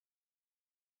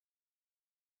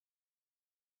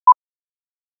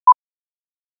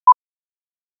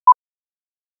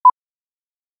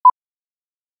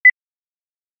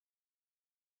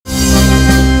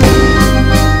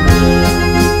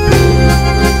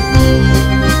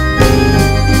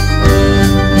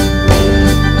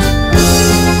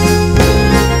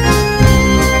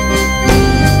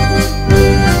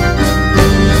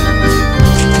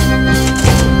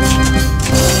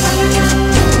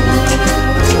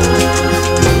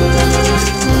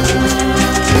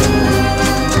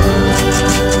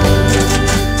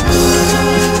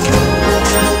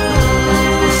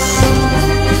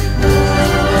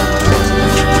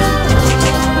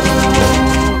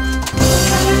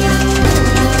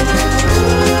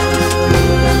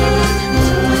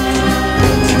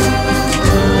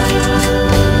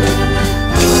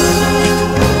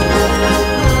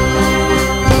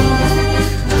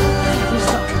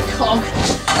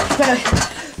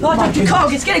Oh, Dr.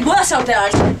 Cog, it's getting worse out there.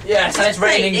 Yes, and it's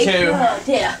raining too. Oh,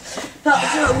 dear.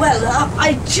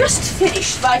 I just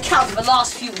finished my account of the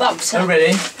last few months. Oh,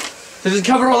 really? Does it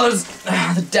cover all those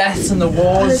the deaths and the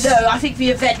wars? No, I think the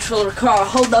event will require a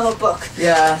whole nother book.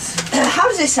 Yes. How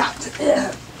does this sound?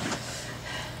 It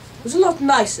was a lot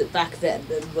nicer back then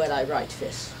than when I write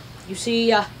this. You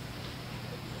see,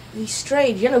 these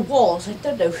strange yellow walls, I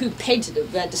don't know who painted them,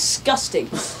 they're disgusting.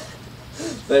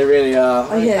 They really are.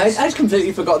 Oh, yes. I'd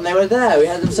completely forgotten they were there. We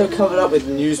had them so covered up with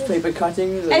newspaper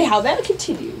cuttings. And... Anyhow, may I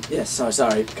continue? Yes,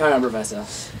 sorry. Carry on, Professor.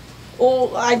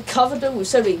 Or I'd covered them with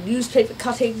so many newspaper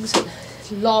cuttings and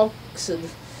logs and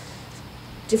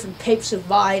different papers of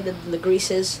mine and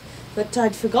Legrease's, but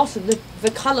I'd forgotten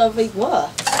the colour they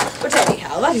were. But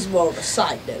anyhow, that is more of a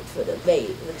side note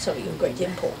than something of great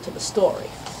import to the story.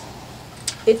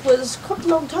 It was quite a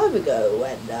long time ago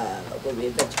when we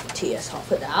invented the TS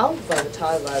hopper now, by the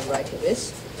time I'm writing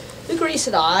this. Legrease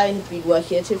and I had been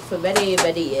working at it for many,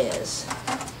 many years.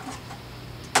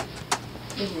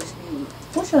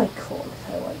 What should I call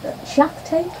it, I wonder? Chap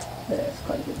tape? No, that's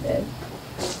quite a good name.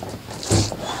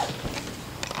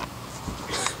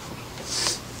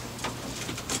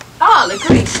 Ah,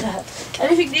 Legrease!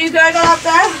 Anything new going on up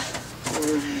there?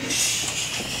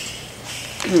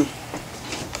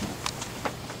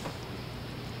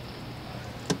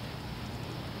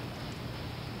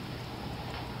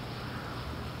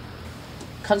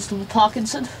 Constable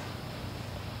Parkinson?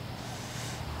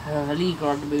 A leaguer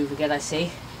on the move again, I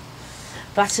see.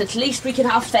 But at least we can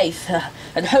have faith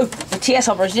and hope the TS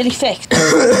hopper is nearly fixed.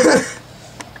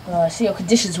 I see your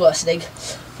condition's worsening.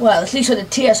 Well, at least when the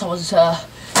TS hopper's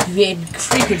being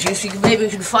frequent use, maybe we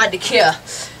can find a cure.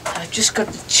 I've just got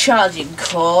the charging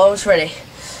cores ready.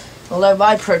 Although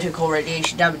my protocol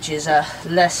radiation damage is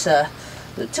less, to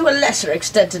a lesser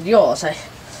extent than yours, I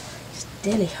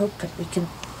dearly hope that we can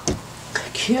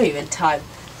cure you in time.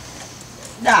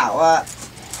 Now,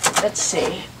 let's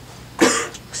see.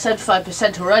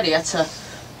 75% already, that's a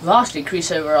vast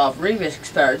increase over our previous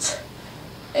experiments.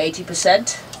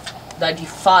 80%,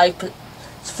 95%,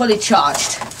 it's fully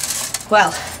charged. Well,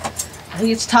 I think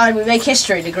it's time we make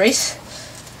history, Legrease.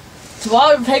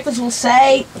 Tomorrow the papers will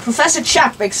say, Professor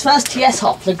Chap makes first TS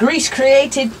hop. Legrease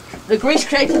created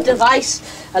device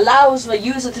allows the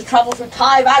user to travel through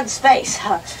time and space.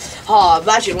 Oh,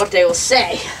 imagine what they will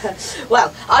say.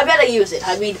 Well, I better use it.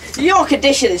 I mean, your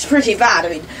condition is pretty bad. I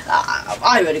mean,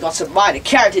 I've only got some minor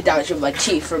keratin damage from my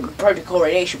teeth from protocol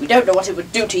radiation. We don't know what it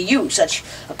would do to you, such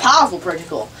a powerful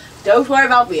protocol. Don't worry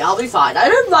about me, I'll be fine. I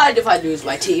don't mind if I lose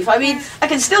my teeth. I mean, I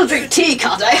can still drink tea,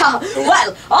 can't I?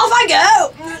 Well, off I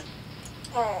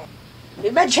go! The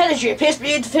immense energy appears to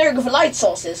be interfering with the light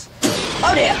sources.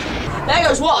 Oh dear, there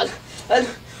goes one. And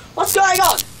what's going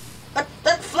on?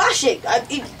 That flashing. I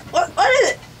mean, what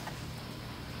is it?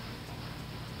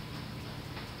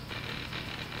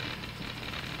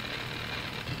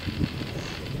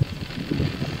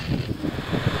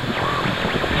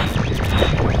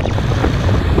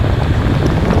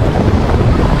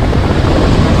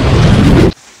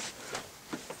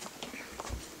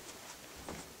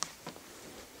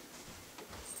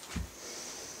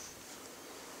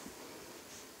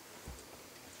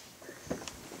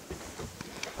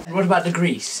 And what about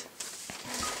Legrease?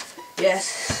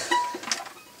 Yes.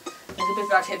 There's a bit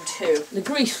about him too.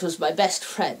 Legrease was my best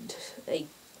friend.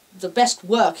 The best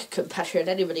work companion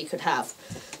anybody could have.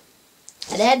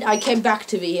 And then I came back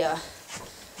to the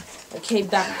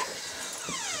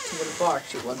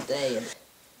laboratory one day and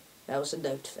there was a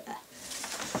note there.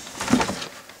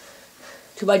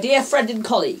 To my dear friend and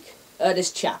colleague,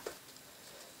 Ernest Chap.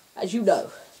 As you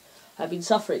know, I've been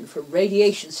suffering from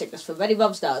radiation sickness for many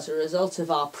months now as a result of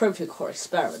our protocol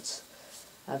experiments.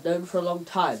 I've known for a long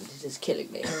time that it is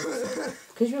killing me.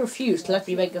 Because you refused to let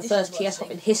me make the first TS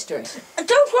hop in history.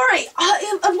 Don't worry!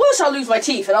 At worst I'll lose my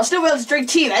teeth and I'll still be able to drink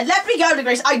tea then. Let me go,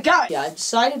 Grace, I'm going! Yeah, I've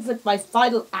decided that my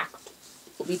final act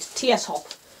will be to TS hop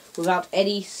without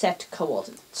any set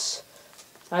coordinates.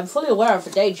 I'm fully aware of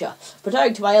the danger, but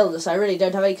owing to my illness I really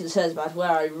don't have any concerns about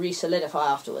where I re-solidify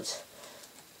afterwards.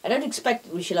 I don't expect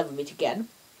that we shall ever meet again.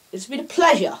 It's been a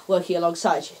pleasure working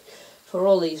alongside you for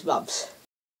all these months.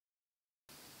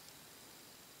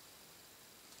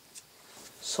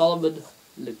 Solomon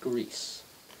Legrease.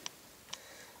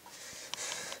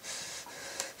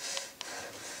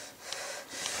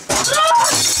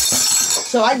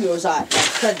 So I knew it was my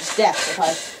friend's death that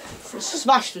I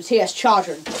smashed the TS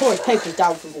charger and tore his papers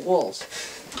down from the walls.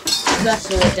 That's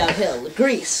the way downhill.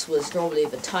 Legrease was normally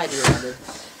the tinier one, and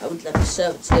I wouldn't let the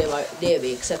servants near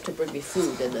me except to bring me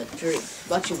food and a drink,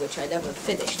 much of which I never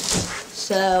finished.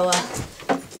 So,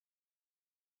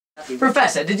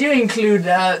 Professor, did you include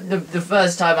the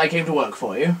first time I came to work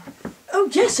for you? Oh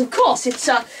yes, of course. It's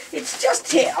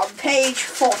just here on page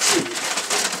 14.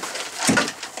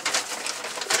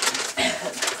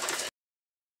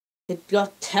 It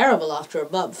got terrible after a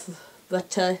month, but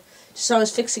just I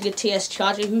was fixing a TS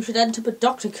charger who should end up at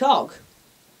Doctor Cog.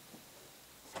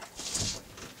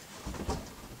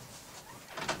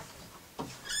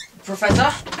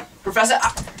 Professor? Professor?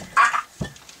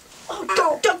 Oh,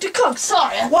 no, Doctor Cog,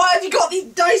 sorry. Why have you got these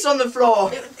dice on the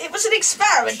floor? It was an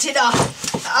experiment in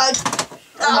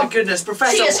Oh my goodness,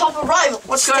 Professor! TS Hop arrival.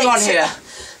 What's going on here?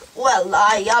 Well,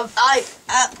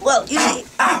 well, you see,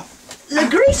 Ow! the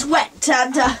grease went,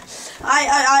 and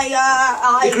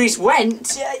The grease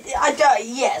went?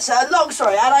 yes, long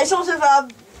story, and I sort of,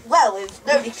 well, with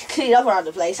nobody to clean up around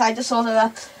the place, I just sort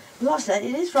of, lost it.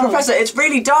 It is rather... Professor, it's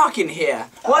really dark in here.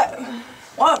 What?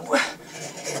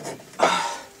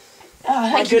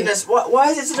 My goodness, why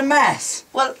is it such a mess?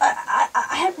 Well, I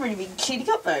haven't really been cleaning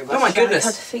up very much. Oh my goodness, I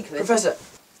had to think of it. Professor,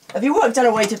 have you worked out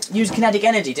a way to use kinetic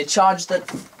energy to charge the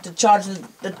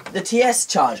TS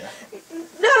charger?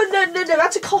 No,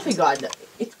 that's a coffee grinder.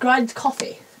 It grinds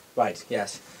coffee. Right,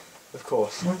 yes, of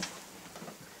course.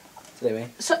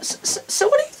 Anyway. So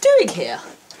what are you doing here?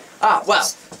 Ah, well,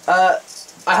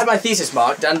 I had my thesis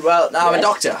marked, and well, now I'm a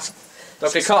doctor.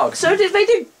 Dr. Cog. So they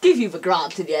did give you the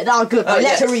grant in the end. Oh, good. My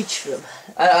letter yes. reached them.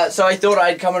 So I thought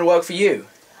I'd come and work for you.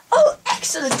 Oh,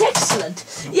 excellent, excellent.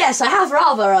 Yes, I have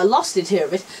rather lost it here a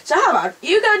bit. So how about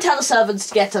you go and tell the servants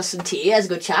to get us some tea, as a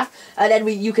good chap, and then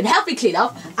you can help me clean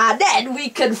up, and then we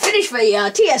can finish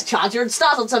the TS charger and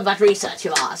start on some of that research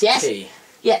of ours, yes? Tea.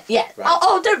 Yeah. Right.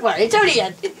 Oh, don't worry. It's only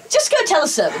just go and tell the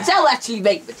servants. They'll actually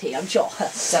make the tea, I'm sure.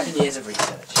 7 years of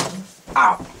research.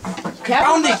 Ow!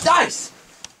 Careful. Found these dice!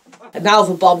 And now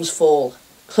the bombs fall,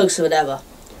 closer than ever.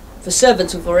 The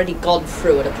servants have already gone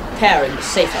through and are preparing the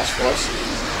safe house for us.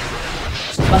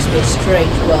 It must be a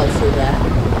strange world through there.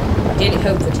 I daily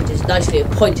hope that it is nicely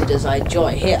appointed as I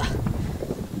enjoy here.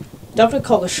 Dr.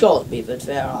 Cog assured me that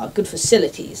there are good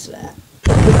facilities there.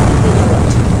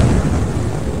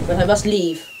 But I must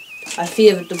leave. I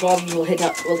fear that the bombs will hit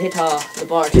our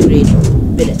laboratory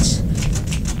in minutes.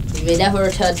 We may never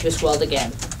return to this world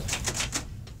again.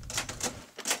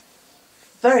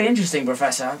 Very interesting,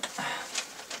 Professor.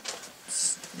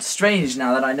 It's strange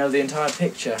now that I know the entire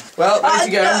picture. Well, ready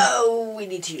to go? No, we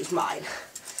need to use mine.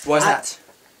 Why's that?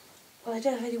 Well, I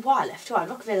don't have any wire left, do I? I'm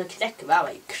not going to connect them, am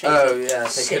I? Oh,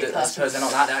 yes, they could. I suppose they're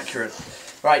not that accurate.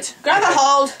 Right. Grab a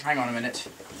hold. Hang on a minute.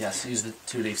 Yes, use the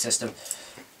two-leaf system.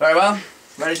 Very well.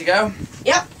 Ready to go?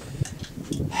 Yep.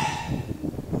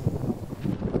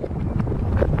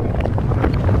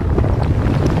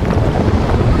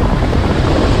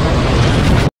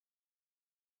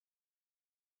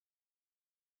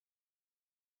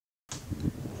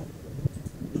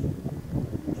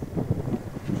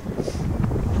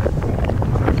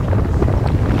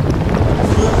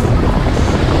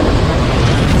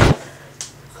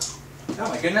 Oh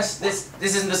my goodness, this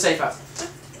isn't the safe house.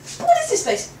 What is this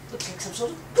place? Looks like some sort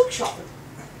of bookshop.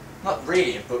 Not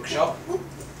really a bookshop.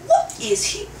 What is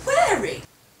he wearing?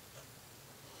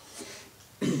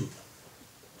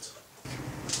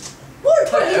 More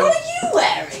importantly, Hello. what are you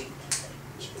wearing?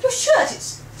 Your shirt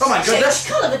is... Oh my goodness!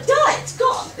 colour, but dye, it's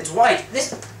gone. It's white.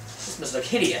 This must look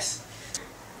hideous.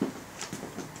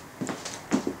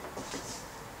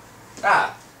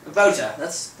 Ah, a boater.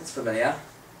 That's familiar.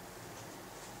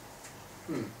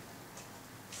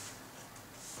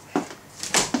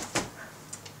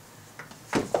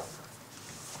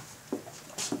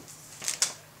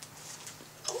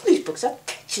 All these books have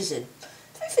pictures in.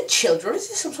 Are they for children, or is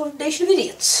this some sort of nation of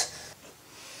idiots?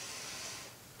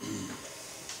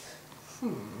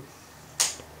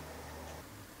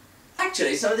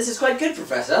 Actually, some of this is quite good,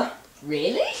 Professor.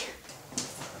 Really?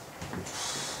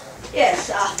 Yes,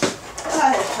 I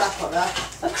had a trap on her.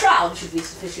 A crown should be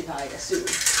sufficient, I assume.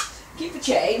 Keep the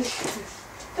change.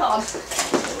 Come on.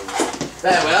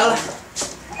 Very well.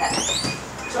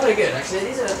 It's very good, actually.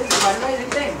 These are quite amazing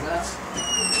things.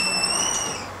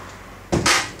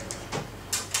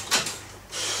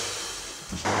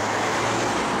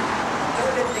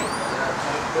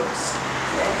 Books.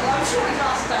 Yeah, well, I'm sure we can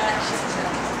ask directions.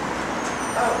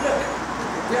 Oh, look.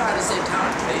 We are in the same town,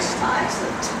 at least. Ah,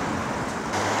 excellent.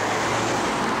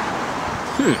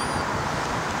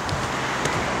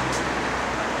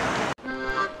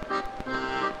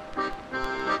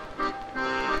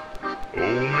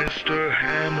 Oh, Mr.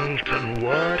 Hamilton,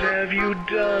 what what have you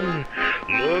done?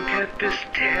 Look at this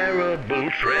terrible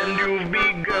trend you've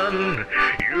begun.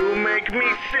 You make me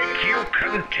sick, you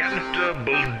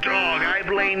contemptible dog. I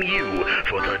blame you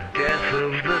for the death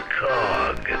of the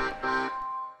cog.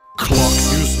 Clocks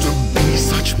used to be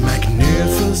such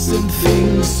magnificent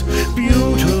things,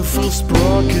 beautiful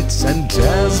sprockets and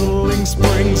dazzling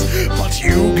springs. But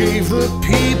you gave the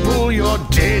people your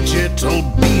digital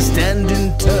beast, and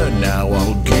in turn now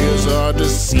all gears are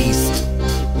deceased.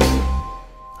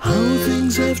 How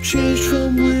things have changed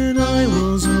from when I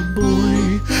was a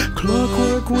boy.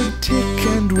 Clockwork would tick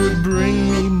and would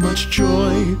bring me much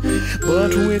joy.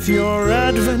 But with your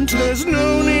advent there's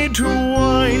no need to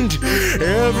wind.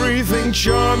 Everything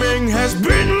charming has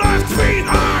been left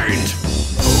behind.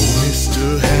 Oh,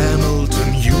 Mr.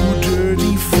 Hamilton, you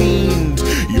dirty fiend,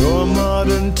 your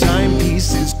modern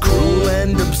timepiece is cruel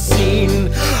and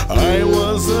obscene. I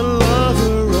was a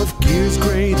lover of gears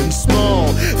great and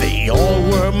small. They all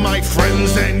were my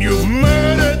friends and you've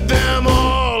murdered them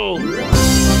all.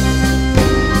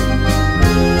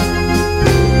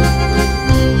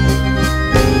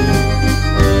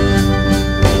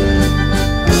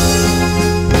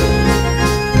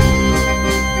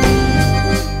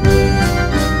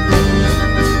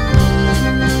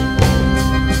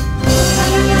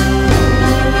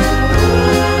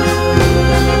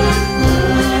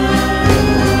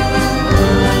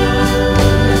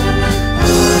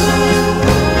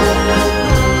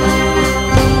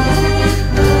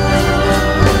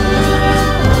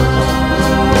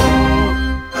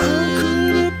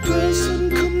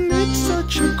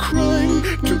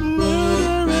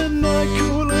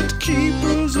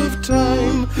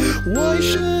 Why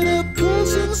should a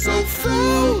person so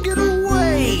foul get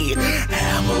away?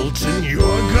 Hamilton,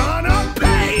 you're gonna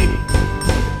pay!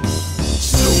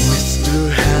 So,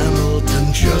 Mr.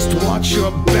 Hamilton, just watch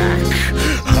your back.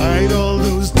 Hide all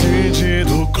those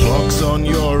digital clocks on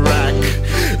your rack.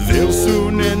 They'll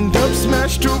soon end up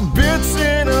smashed to bits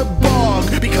in a bog.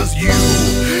 Because you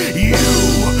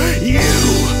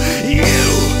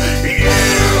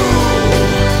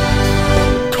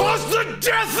caused the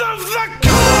death of the